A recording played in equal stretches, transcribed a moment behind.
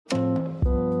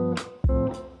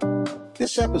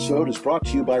This episode is brought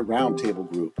to you by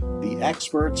Roundtable Group, the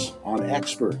experts on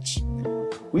experts.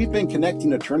 We've been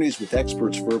connecting attorneys with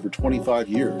experts for over 25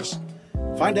 years.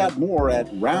 Find out more at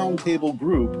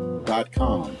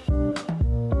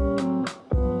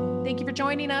roundtablegroup.com. Thank you for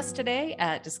joining us today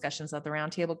at Discussions of the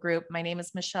Roundtable Group. My name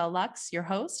is Michelle Lux, your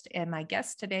host, and my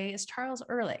guest today is Charles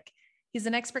Ehrlich. He's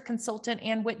an expert consultant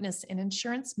and witness in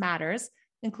insurance matters,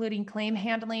 including claim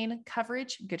handling,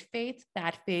 coverage, good faith,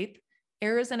 bad faith,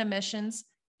 errors and omissions,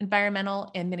 environmental,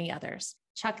 and many others.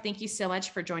 Chuck, thank you so much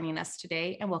for joining us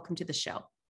today and welcome to the show.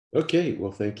 Okay,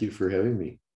 well, thank you for having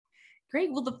me.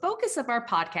 Great. Well, the focus of our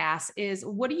podcast is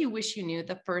what do you wish you knew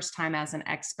the first time as an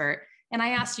expert? And I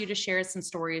asked you to share some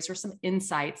stories or some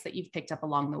insights that you've picked up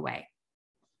along the way.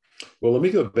 Well, let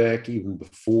me go back even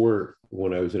before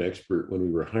when I was an expert, when we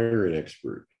were hiring an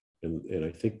expert. And I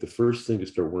think the first thing to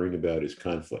start worrying about is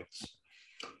conflicts.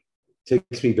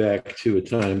 Takes me back to a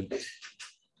time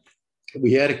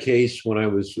we had a case when I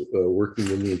was working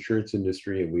in the insurance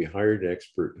industry, and we hired an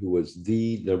expert who was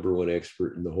the number one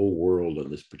expert in the whole world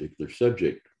on this particular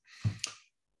subject.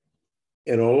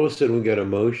 And all of a sudden, we got a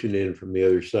motion in from the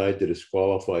other side to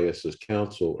disqualify us as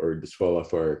counsel or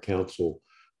disqualify our counsel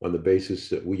on the basis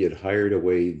that we had hired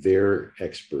away their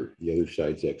expert, the other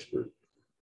side's expert,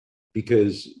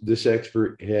 because this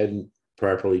expert hadn't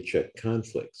properly checked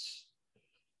conflicts.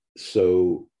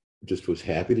 So just was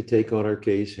happy to take on our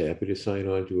case, happy to sign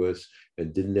on to us,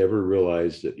 and didn't ever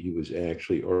realize that he was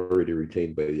actually already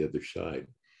retained by the other side.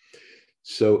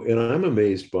 So, and I'm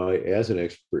amazed by, as an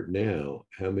expert now,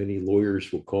 how many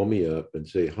lawyers will call me up and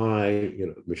say, hi,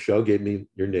 Michelle gave me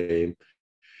your name,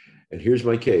 and here's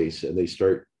my case. And they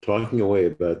start talking away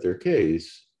about their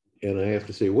case. And I have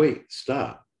to say, wait,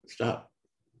 stop.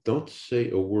 Don't say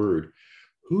a word.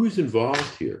 Who's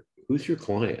involved here? Who's your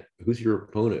client? Who's your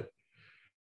opponent?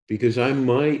 Because I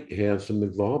might have some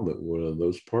involvement with one of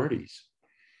those parties.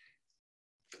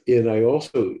 And I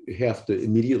also have to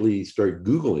immediately start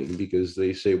Googling because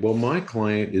they say, well, my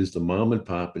client is the mom and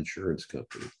pop insurance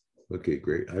company. Okay,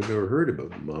 great. I've never heard about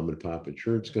the mom and pop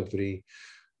insurance company.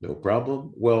 No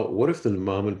problem. Well, what if the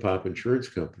mom and pop insurance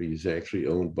company is actually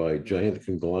owned by Giant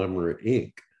Conglomerate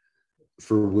Inc.,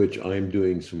 for which I'm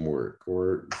doing some work,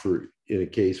 or in a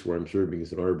case where I'm serving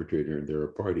as an arbitrator and they're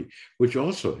a party, which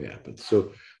also happens.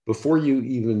 So before you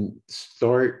even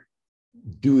start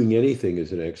doing anything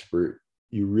as an expert,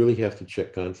 you really have to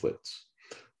check conflicts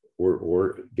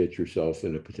or get yourself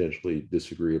in a potentially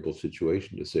disagreeable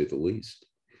situation, to say the least.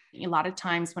 A lot of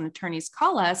times when attorneys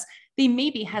call us, they may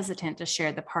be hesitant to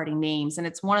share the party names. And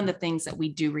it's one of the things that we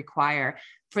do require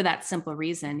for that simple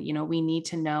reason. We need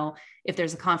to know if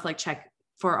there's a conflict check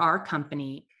for our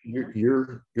company.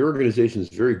 Your organization is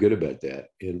very good about that.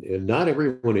 And not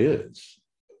everyone is.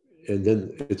 And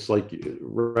then it's like,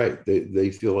 right, they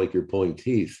feel like you're pulling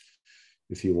teeth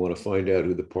if you want to find out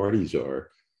who the parties are.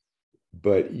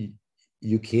 But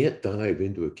you can't dive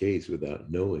into a case without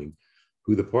knowing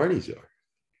who the parties are.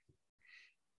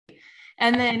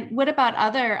 And then what about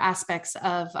other aspects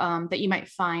of that you might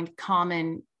find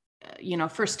common,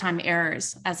 first-time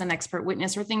errors as an expert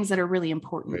witness, or things that are really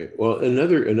important? Right. Well,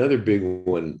 another big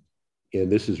one,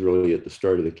 and this is really at the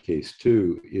start of the case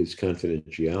too, is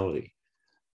confidentiality.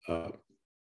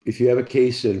 If you have a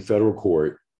case in federal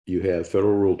court, you have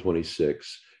Federal Rule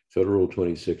 26. Federal Rule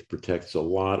 26 protects a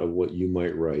lot of what you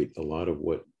might write, a lot of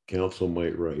what counsel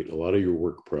might write, a lot of your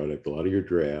work product, a lot of your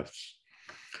drafts.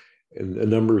 And a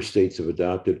number of states have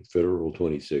adopted Federal Rule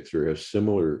 26 or have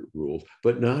similar rules,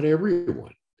 but not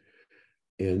everyone.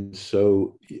 And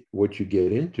so what you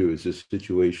get into is this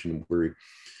situation where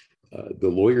the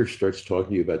lawyer starts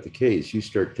talking to you about the case. You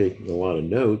start taking a lot of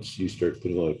notes. You start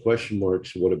putting a lot of question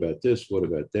marks. What about this? What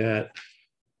about that?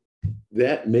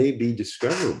 That may be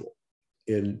discoverable.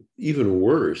 And even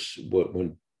worse, what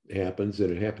happens,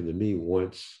 and it happened to me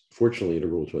once, fortunately in a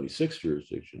Rule 26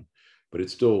 jurisdiction, but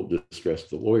it still distressed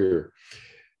the lawyer.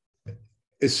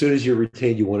 As soon as you're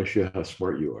retained, you want to show how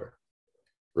smart you are,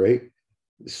 right?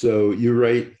 So you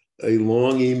write a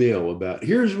long email about,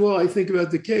 here's what I think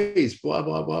about the case, blah,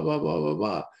 blah, blah, blah, blah, blah,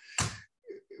 blah.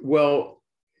 Well,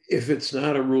 if it's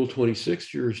not a Rule 26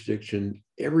 jurisdiction,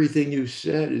 everything you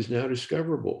said is now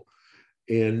discoverable.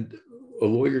 And a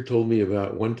lawyer told me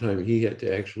about one time he had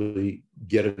to actually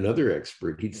get another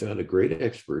expert. He'd found a great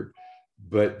expert,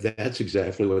 but that's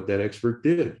exactly what that expert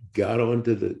did. Got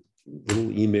onto the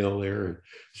little email there and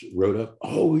wrote up,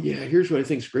 oh yeah, here's what I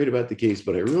think is great about the case,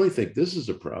 but I really think this is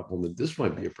a problem, and this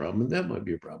might be a problem, and that might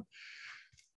be a problem.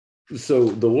 So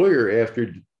the lawyer,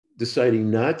 after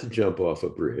deciding not to jump off a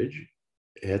bridge,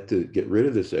 had to get rid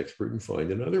of this expert and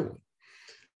find another one.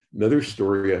 Another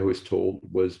story I was told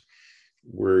was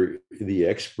where the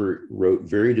expert wrote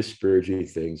very disparaging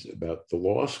things about the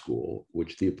law school,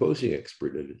 which the opposing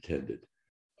expert had attended.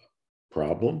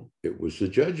 Problem, it was the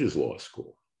judge's law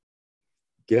school.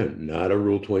 Again, not a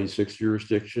Rule 26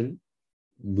 jurisdiction,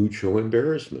 mucho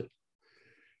embarrassment.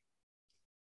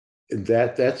 And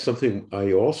that's something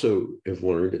I also have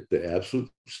learned at the absolute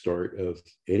start of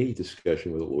any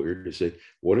discussion with a lawyer, to say,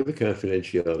 what are the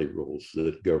confidentiality rules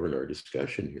that govern our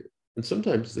discussion here? And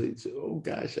sometimes they say, oh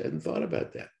gosh, I hadn't thought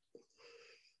about that.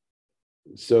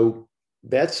 So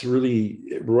that's really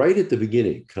right at the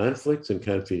beginning, conflicts and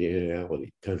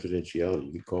confidentiality,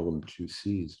 you could call them two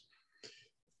C's.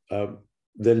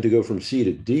 Then to go from C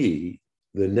to D,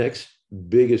 the next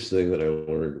biggest thing that I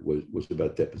learned was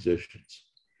about depositions.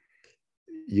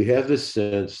 You have this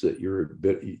sense that you're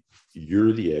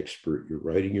the expert, you're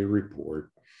writing your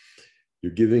report,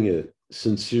 you're giving a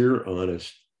sincere,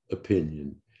 honest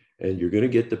opinion, and you're going to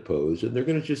get deposed, and they're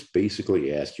going to just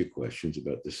basically ask you questions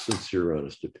about the sincere,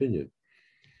 honest opinion.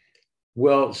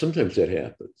 Well, sometimes that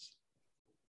happens.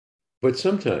 But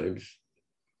sometimes,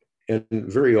 and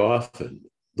very often,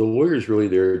 the lawyer's really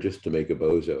there just to make a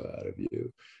bozo out of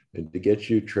you and to get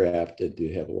you trapped and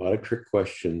to have a lot of trick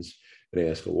questions and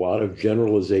ask a lot of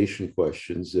generalization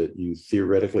questions that you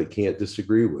theoretically can't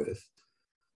disagree with,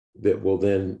 that will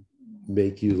then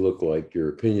make you look like your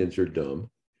opinions are dumb.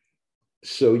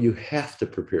 So you have to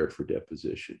prepare for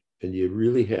deposition, and you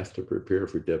really have to prepare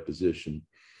for deposition.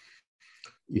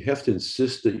 You have to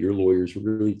insist that your lawyers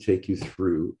really take you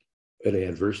through an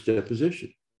adverse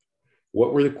deposition.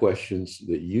 What were the questions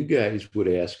that you guys would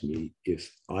ask me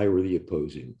if I were the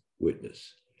opposing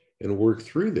witness? And work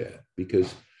through that,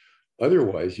 because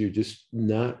otherwise you're just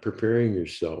not preparing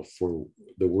yourself for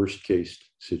the worst case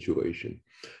situation.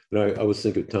 And I always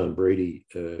think of Tom Brady,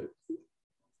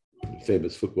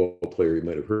 famous football player, you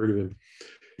might have heard of him.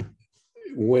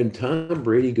 When Tom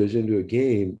Brady goes into a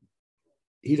game,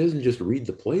 he doesn't just read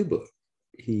the playbook.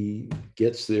 He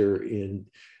gets there and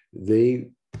they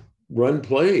run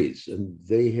plays and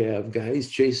they have guys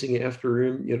chasing after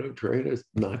him, trying to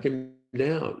knock him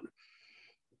down.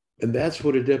 And that's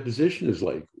what a deposition is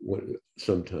like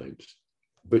sometimes.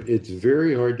 But it's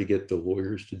very hard to get the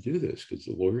lawyers to do this, because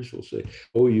the lawyers will say,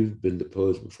 oh, you've been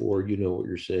deposed before, you know what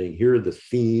you're saying. Here are the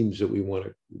themes that we want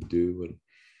to do. And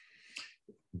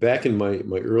back in my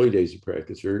early days of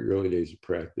practice, very early days of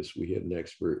practice, we had an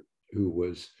expert who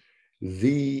was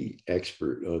the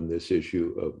expert on this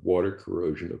issue of water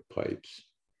corrosion of pipes.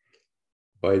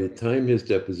 By the time his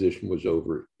deposition was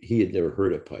over, he had never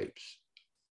heard of pipes,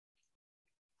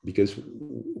 because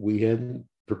we hadn't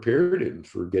prepared him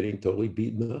for getting totally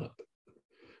beaten up.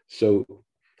 So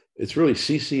it's really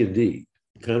C, C, and D.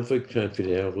 Conflict,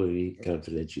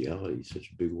 confidentiality, such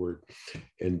a big word,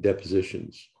 and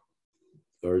depositions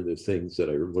are the things that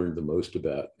I learned the most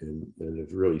about and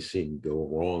have really seen go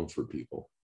wrong for people.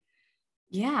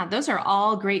 Yeah, those are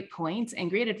all great points and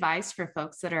great advice for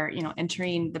folks that are,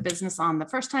 entering the business on the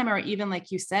first time, or even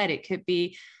like you said, it could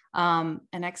be an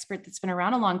expert that's been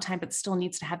around a long time, but still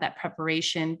needs to have that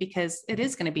preparation because it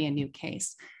is going to be a new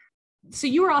case. So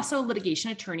you were also a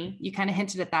litigation attorney. You kind of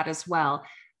hinted at that as well.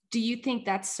 Do you think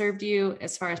that served you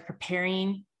as far as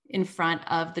preparing in front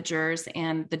of the jurors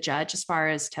and the judge as far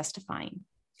as testifying?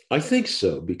 I think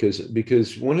so,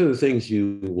 because one of the things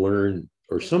you learn,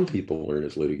 or some people learn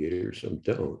as litigators, some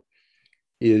don't,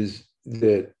 is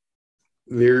that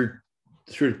there are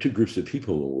sort of two groups of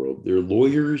people in the world. They're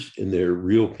lawyers and they're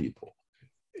real people.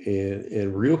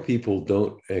 And real people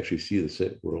don't actually see the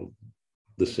same world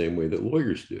the same way that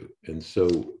lawyers do. And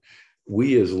so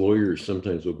we as lawyers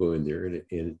sometimes will go in there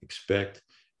and expect,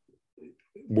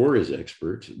 more as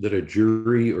experts, that a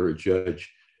jury or a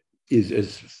judge is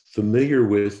as familiar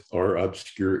with our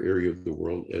obscure area of the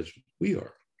world as we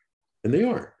are. And they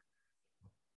aren't.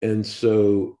 And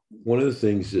so one of the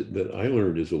things that I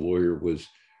learned as a lawyer was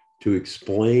to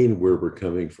explain where we're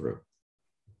coming from,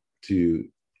 to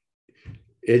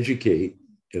educate,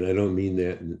 and I don't mean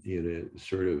that in a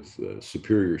sort of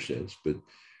superior sense, but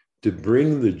to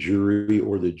bring the jury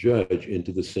or the judge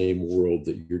into the same world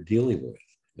that you're dealing with.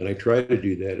 And I try to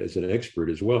do that as an expert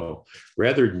as well,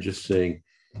 rather than just saying,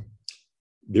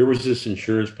 there was this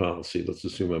insurance policy. Let's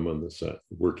assume I'm on the side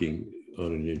working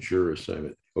on an insurer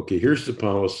assignment. Okay, here's the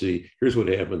policy. Here's what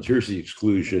happens. Here's the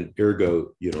exclusion.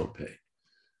 Ergo, you don't pay.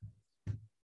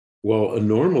 Well, a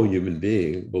normal human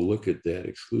being will look at that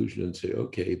exclusion and say,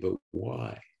 okay, but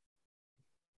why?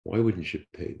 Why wouldn't you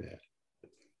pay that?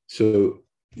 So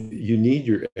you need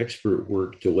your expert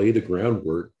work to lay the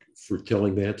groundwork for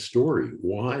telling that story.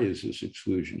 Why is this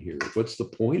exclusion here? What's the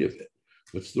point of it?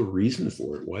 What's the reason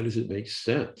for it? Why does it make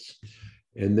sense?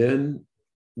 And then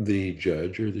the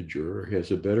judge or the juror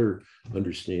has a better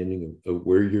understanding of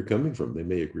where you're coming from. They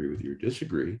may agree with you or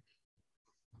disagree,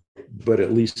 but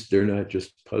at least they're not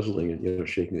just puzzling and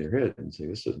shaking their head and saying,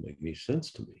 this doesn't make any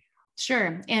sense to me.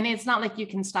 Sure. And it's not like you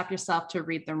can stop yourself to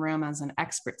read the room as an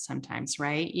expert sometimes,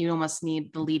 right? You almost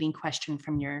need the leading question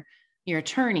from your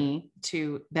attorney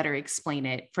to better explain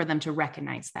it for them to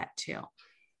recognize that too.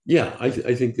 Yeah, I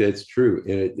think that's true.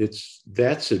 And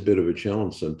that's a bit of a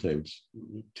challenge sometimes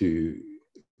to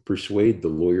persuade the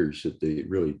lawyers that they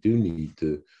really do need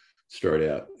to start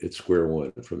out at square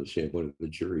one from the standpoint of the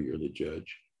jury or the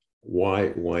judge.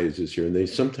 Why is this here? And they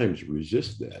sometimes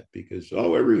resist that because,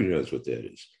 everybody knows what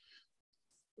that is.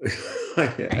 I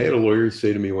had a lawyer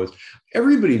say to me once,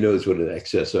 everybody knows what an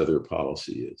excess other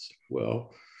policy is.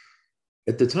 Well,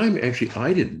 at the time, actually,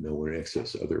 I didn't know what an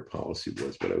excess other policy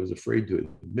was, but I was afraid to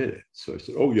admit it. So I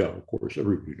said, oh, yeah, of course,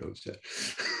 everybody knows that.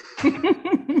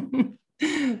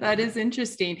 That is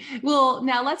interesting. Well,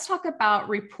 now let's talk about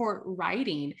report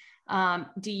writing.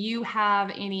 Do you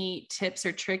have any tips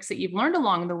or tricks that you've learned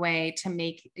along the way to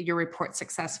make your report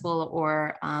successful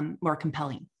or more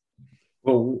compelling?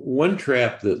 Well, one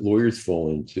trap that lawyers fall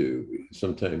into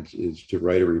sometimes is to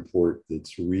write a report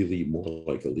that's really more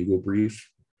like a legal brief.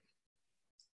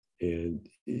 And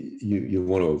you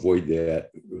want to avoid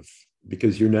that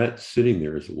because you're not sitting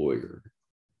there as a lawyer.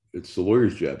 It's the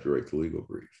lawyer's job to write the legal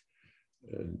brief.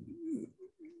 And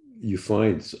you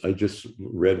find, I just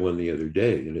read one the other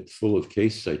day, and it's full of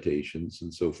case citations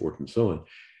and so forth and so on.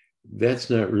 That's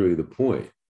not really the point.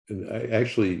 And I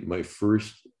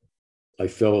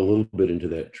fell a little bit into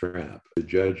that trap. The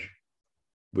judge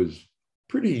was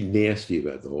pretty nasty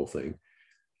about the whole thing,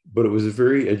 but it was a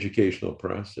very educational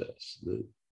process. The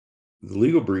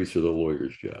legal briefs are the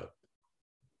lawyer's job.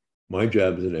 My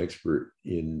job as an expert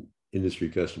in industry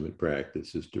custom and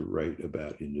practice is to write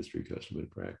about industry custom and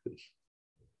practice.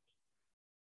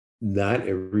 Not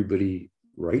everybody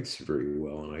writes very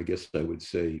well. And I guess I would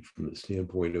say from the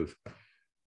standpoint of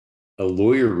a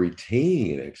lawyer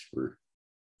retaining an expert,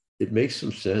 it makes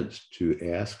some sense to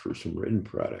ask for some written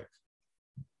product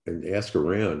and ask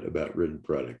around about written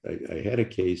product. I had a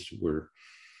case where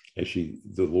actually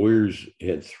the lawyers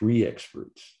had 3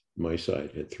 experts. My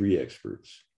side had 3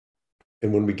 experts.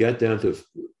 And when we got down to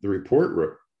the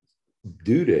report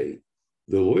due date,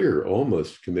 the lawyer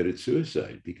almost committed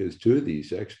suicide because 2 of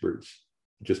these experts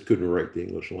just couldn't write the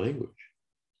English language.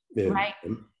 And right.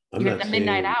 I'm You're at the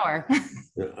midnight hour.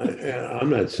 I'm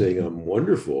not saying I'm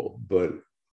wonderful, but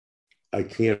I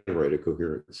can't write a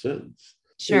coherent sentence.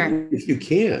 Sure. If you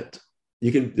can't,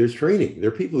 there's training. There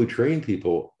are people who train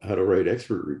people how to write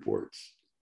expert reports.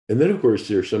 And then, of course,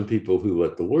 there are some people who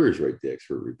let the lawyers write the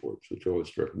expert reports, which always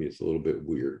struck me as a little bit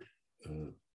weird.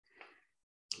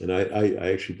 And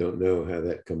I actually don't know how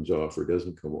that comes off or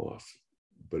doesn't come off,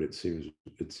 but it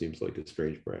seems like a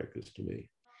strange practice to me.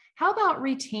 How about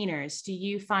retainers? Do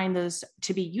you find those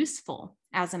to be useful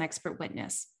as an expert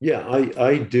witness? Yeah,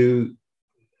 I do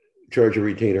charge a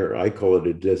retainer. I call it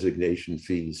a designation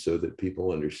fee so that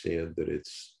people understand that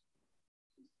it's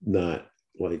not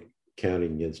like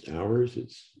counting against hours,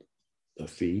 it's a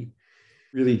fee.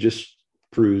 Really just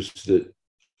proves that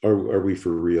are we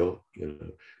for real,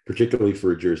 particularly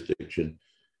for a jurisdiction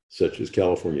such as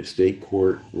California State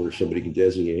Court, where somebody can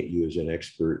designate you as an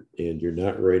expert and you're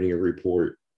not writing a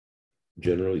report,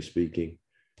 generally speaking.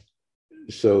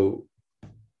 So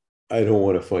I don't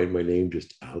want to find my name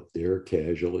just out there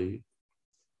casually.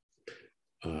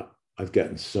 I've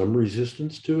gotten some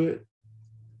resistance to it,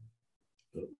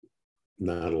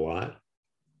 not a lot.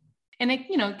 And it,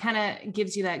 kind of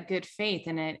gives you that good faith,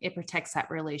 and it protects that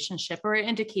relationship, or it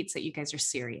indicates that you guys are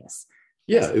serious.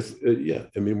 Yeah, yeah.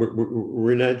 I mean,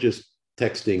 we're not just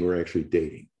texting; we're actually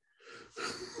dating.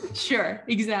 Sure,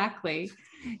 exactly.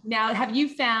 Now, have you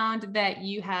found that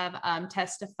you have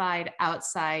testified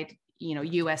outside,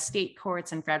 U.S. state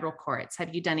courts and federal courts?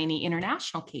 Have you done any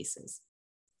international cases?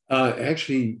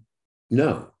 Actually,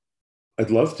 no. I'd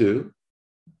love to.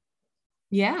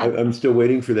 Yeah. I'm still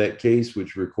waiting for that case,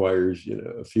 which requires,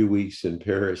 a few weeks in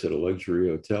Paris at a luxury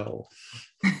hotel.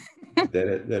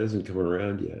 that hasn't come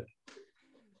around yet.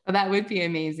 Well, that would be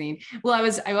amazing. Well,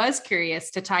 I was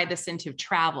curious to tie this into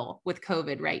travel with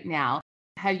COVID right now.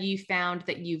 Have you found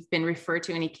that you've been referred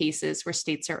to any cases where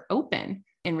states are open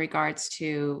in regards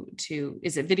to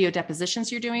is it video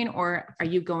depositions you're doing, or are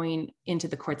you going into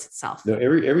the courts itself? No,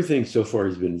 everything so far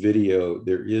has been video.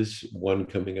 There is one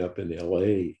coming up in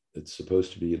LA that's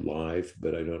supposed to be live,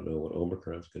 but I don't know when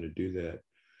Omicron's going to do that.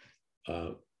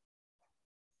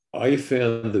 I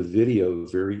found the video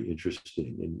very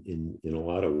interesting in a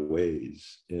lot of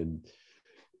ways. And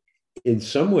in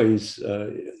some ways,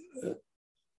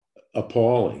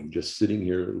 appalling, just sitting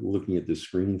here looking at the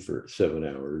screen for 7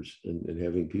 hours and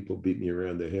having people beat me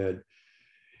around the head.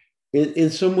 In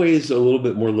some ways, a little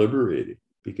bit more liberating,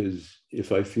 because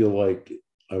if I feel like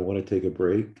I want to take a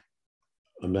break,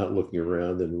 I'm not looking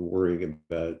around and worrying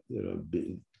about,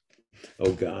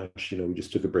 oh gosh, we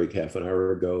just took a break half an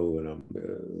hour ago, and I'm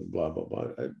blah, blah, blah.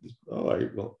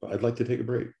 Well, I'd like to take a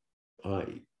break.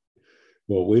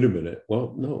 Well, wait a minute.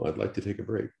 Well, no, I'd like to take a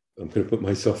break. I'm going to put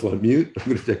myself on mute. I'm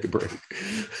going to take a break.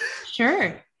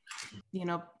 Sure.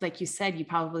 Like you said, you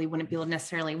probably wouldn't be able to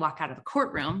necessarily walk out of the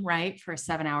courtroom, right, for a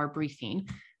 7-hour briefing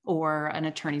or an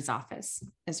attorney's office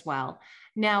as well.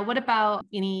 Now, what about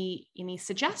any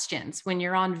suggestions when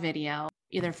you're on video,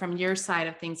 either from your side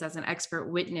of things as an expert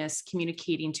witness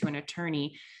communicating to an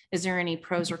attorney? Is there any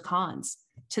pros or cons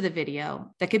to the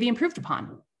video that could be improved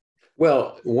upon?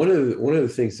 Well, one of the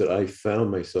things that I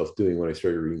found myself doing when I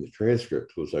started reading the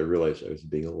transcript was I realized I was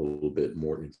being a little bit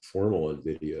more informal on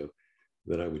video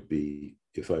than I would be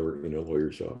if I were in a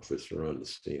lawyer's office or on the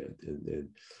stand, and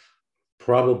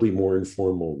probably more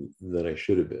informal than I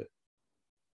should have been.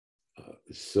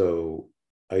 So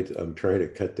I'm trying to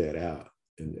cut that out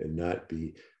and not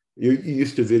be, you're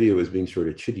used to video as being sort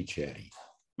of chitty chatty.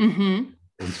 Mm-hmm.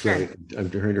 And so sure. I'm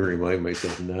trying to remind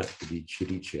myself not to be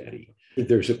chitty chatty.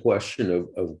 There's a question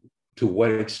of to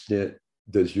what extent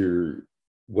does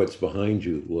what's behind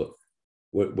you look?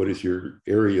 What does your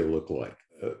area look like?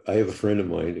 I have a friend of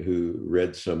mine who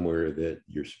read somewhere that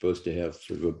you're supposed to have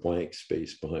sort of a blank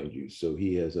space behind you. So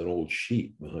he has an old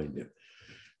sheet behind him.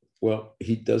 Well,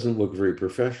 he doesn't look very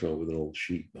professional with an old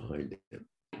sheet behind him.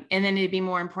 And then it'd be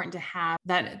more important to have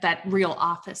that real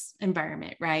office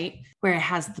environment, right? Where it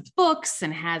has the books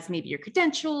and has maybe your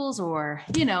credentials or,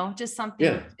 just something.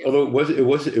 Yeah. Although it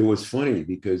was funny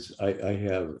because I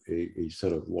have a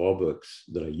set of law books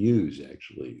that I use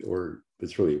actually, or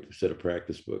it's really a set of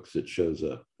practice books that shows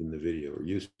up in the video or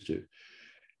used to.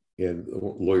 And the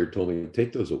lawyer told me to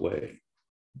take those away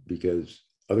because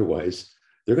otherwise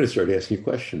they're going to start asking you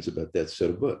questions about that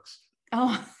set of books.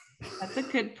 Oh, that's a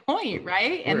good point,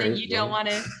 right? And then you don't want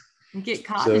to get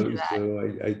caught into that. So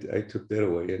I took that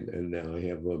away, and now I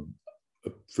have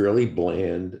a fairly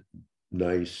bland,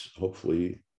 nice,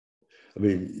 hopefully. I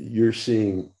mean, you're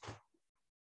seeing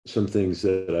some things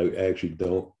that I actually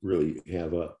don't really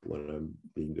have up when I'm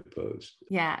being deposed.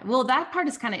 Yeah, well, that part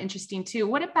is kind of interesting too.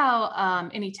 What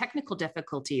about any technical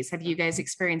difficulties? Have you guys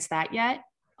experienced that yet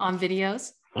on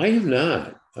videos? I have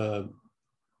not.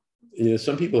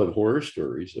 Some people have horror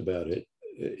stories about it.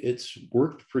 It's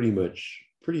worked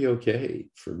pretty okay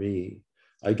for me.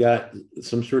 I got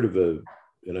some sort of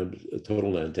and I'm a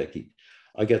total non-techie,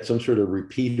 I got some sort of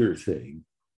repeater thing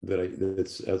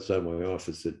that's outside my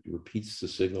office that repeats the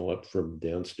signal up from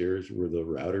downstairs where the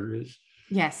router is.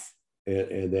 Yes.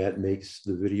 And that makes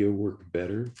the video work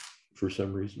better for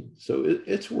some reason. So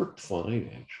it's worked fine,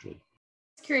 actually.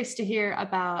 Curious to hear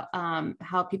about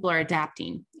how people are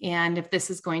adapting and if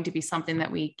this is going to be something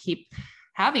that we keep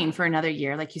having for another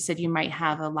year. Like you said, you might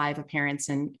have a live appearance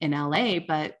in LA,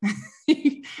 but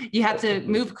you have to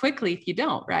move quickly if you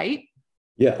don't, right?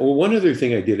 Yeah. Well, one other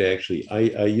thing I did actually,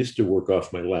 I used to work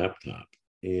off my laptop,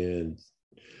 and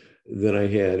then I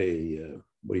had a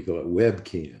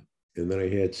webcam, and then I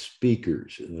had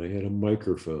speakers, and then I had a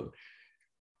microphone,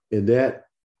 and that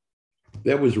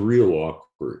was real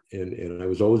awkward. And I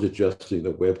was always adjusting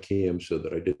the webcam so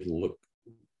that I didn't look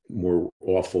more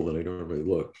awful than I normally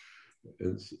look.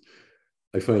 And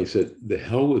I finally said, the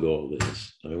hell with all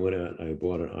this. I went out and I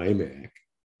bought an iMac,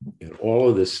 and all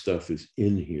of this stuff is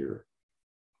in here.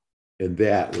 And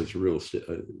that was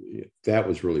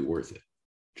really worth it,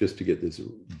 just to get this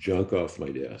junk off my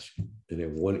desk and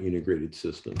have one integrated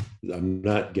system. I'm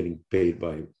not getting paid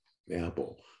by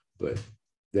Apple, but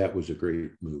that was a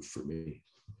great move for me.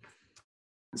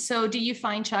 So do you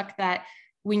find, Chuck, that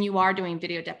when you are doing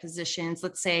video depositions,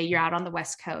 let's say you're out on the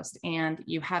West Coast and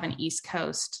you have an East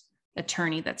Coast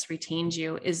attorney that's retained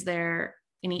you, is there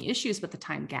any issues with the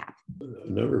time gap? A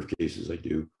number of cases I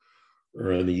do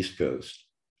are on the East Coast.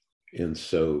 And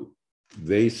so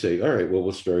they say, all right, well,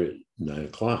 we'll start at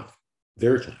 9:00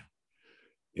 their time.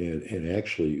 And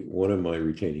actually, one of my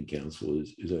retaining counsel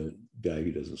is a guy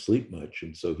who doesn't sleep much.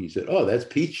 And so he said, oh, that's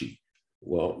peachy.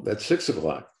 Well, that's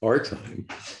 6:00 our time.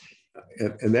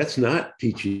 And that's not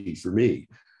peachy for me.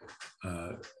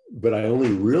 But I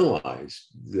only realized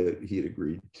that he had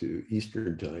agreed to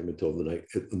Eastern time until the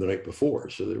night before.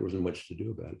 So there wasn't much to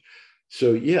do about it.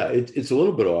 So yeah, it's a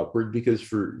little bit awkward because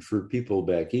for people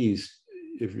back East,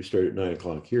 if you start at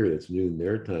 9:00 here, that's noon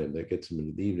their time, that gets them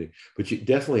into the evening. But you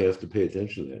definitely have to pay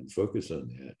attention to that and focus on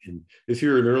that. And if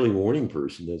you're an early morning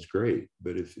person, that's great.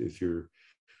 But if you're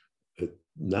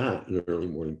not an early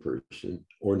morning person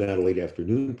or not a late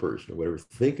afternoon person or whatever,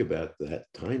 think about that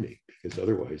timing, because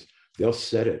otherwise they'll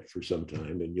set it for some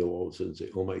time and you'll all of a sudden say,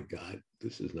 oh my God,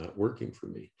 this is not working for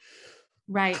me.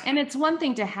 Right. And it's one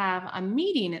thing to have a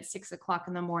meeting at 6 o'clock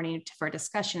in the morning for a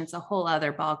discussion. It's a whole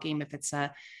other ballgame if it's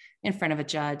in front of a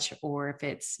judge or if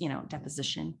it's,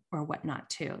 deposition or whatnot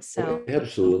too. So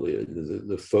absolutely.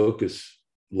 The focus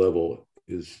level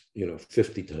is,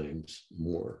 50 times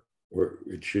more, or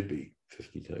it should be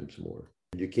 50 times more.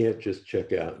 You can't just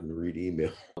check out and read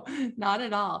email. Not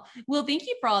at all. Well, thank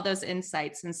you for all those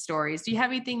insights and stories. Do you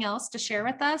have anything else to share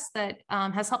with us that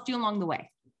has helped you along the way?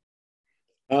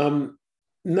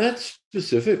 Not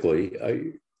specifically.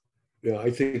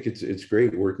 I think it's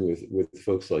great working with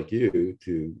folks like you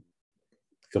to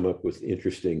come up with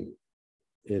interesting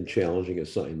and challenging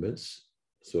assignments.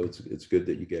 So it's good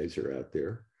that you guys are out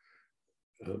there.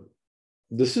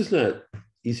 This is not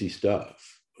easy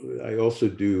stuff. I also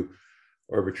do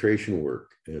arbitration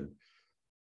work, and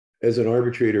as an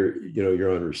arbitrator,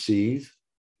 you're on receive,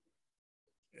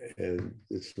 and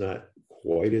it's not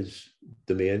quite as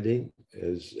demanding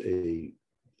as a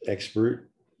expert.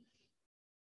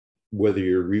 Whether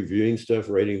you're reviewing stuff,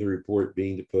 writing the report,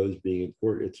 being deposed, being in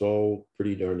court, it's all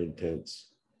pretty darn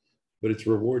intense, but it's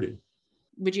rewarding.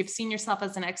 Would you have seen yourself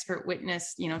as an expert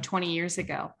witness, 20 years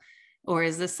ago? Or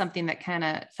is this something that kind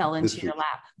of fell into your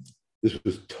lap? This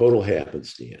was total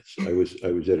happenstance. I was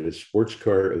at a sports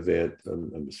car event.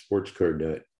 I'm a sports car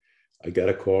nut. I got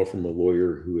a call from a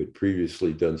lawyer who had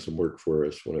previously done some work for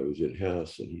us when I was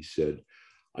in-house. And he said,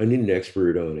 I need an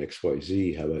expert on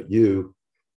XYZ. How about you?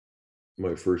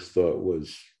 My first thought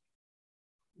was,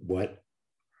 what?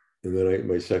 And then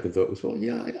my second thought was, well,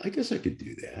 yeah, I guess I could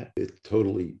do that. It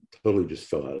totally just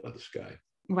fell out of the sky.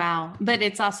 Wow. But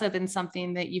it's also been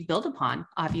something that you've built upon,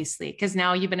 obviously, because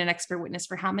now you've been an expert witness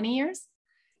for how many years?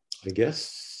 I guess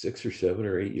 6 or 7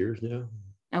 or 8 years now.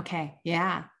 Okay.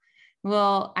 Yeah.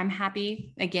 Well, I'm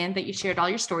happy again that you shared all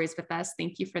your stories with us.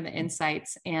 Thank you for the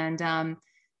insights. And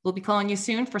we'll be calling you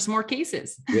soon for some more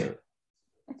cases. Yeah.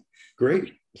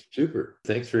 Great. Super.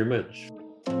 Thanks very much.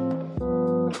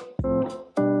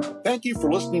 Thank you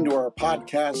for listening to our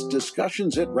podcast,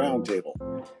 Discussions at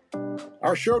Roundtable.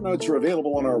 Our show notes are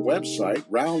available on our website,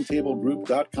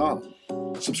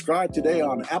 roundtablegroup.com. Subscribe today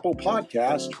on Apple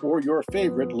Podcasts or your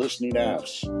favorite listening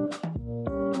apps.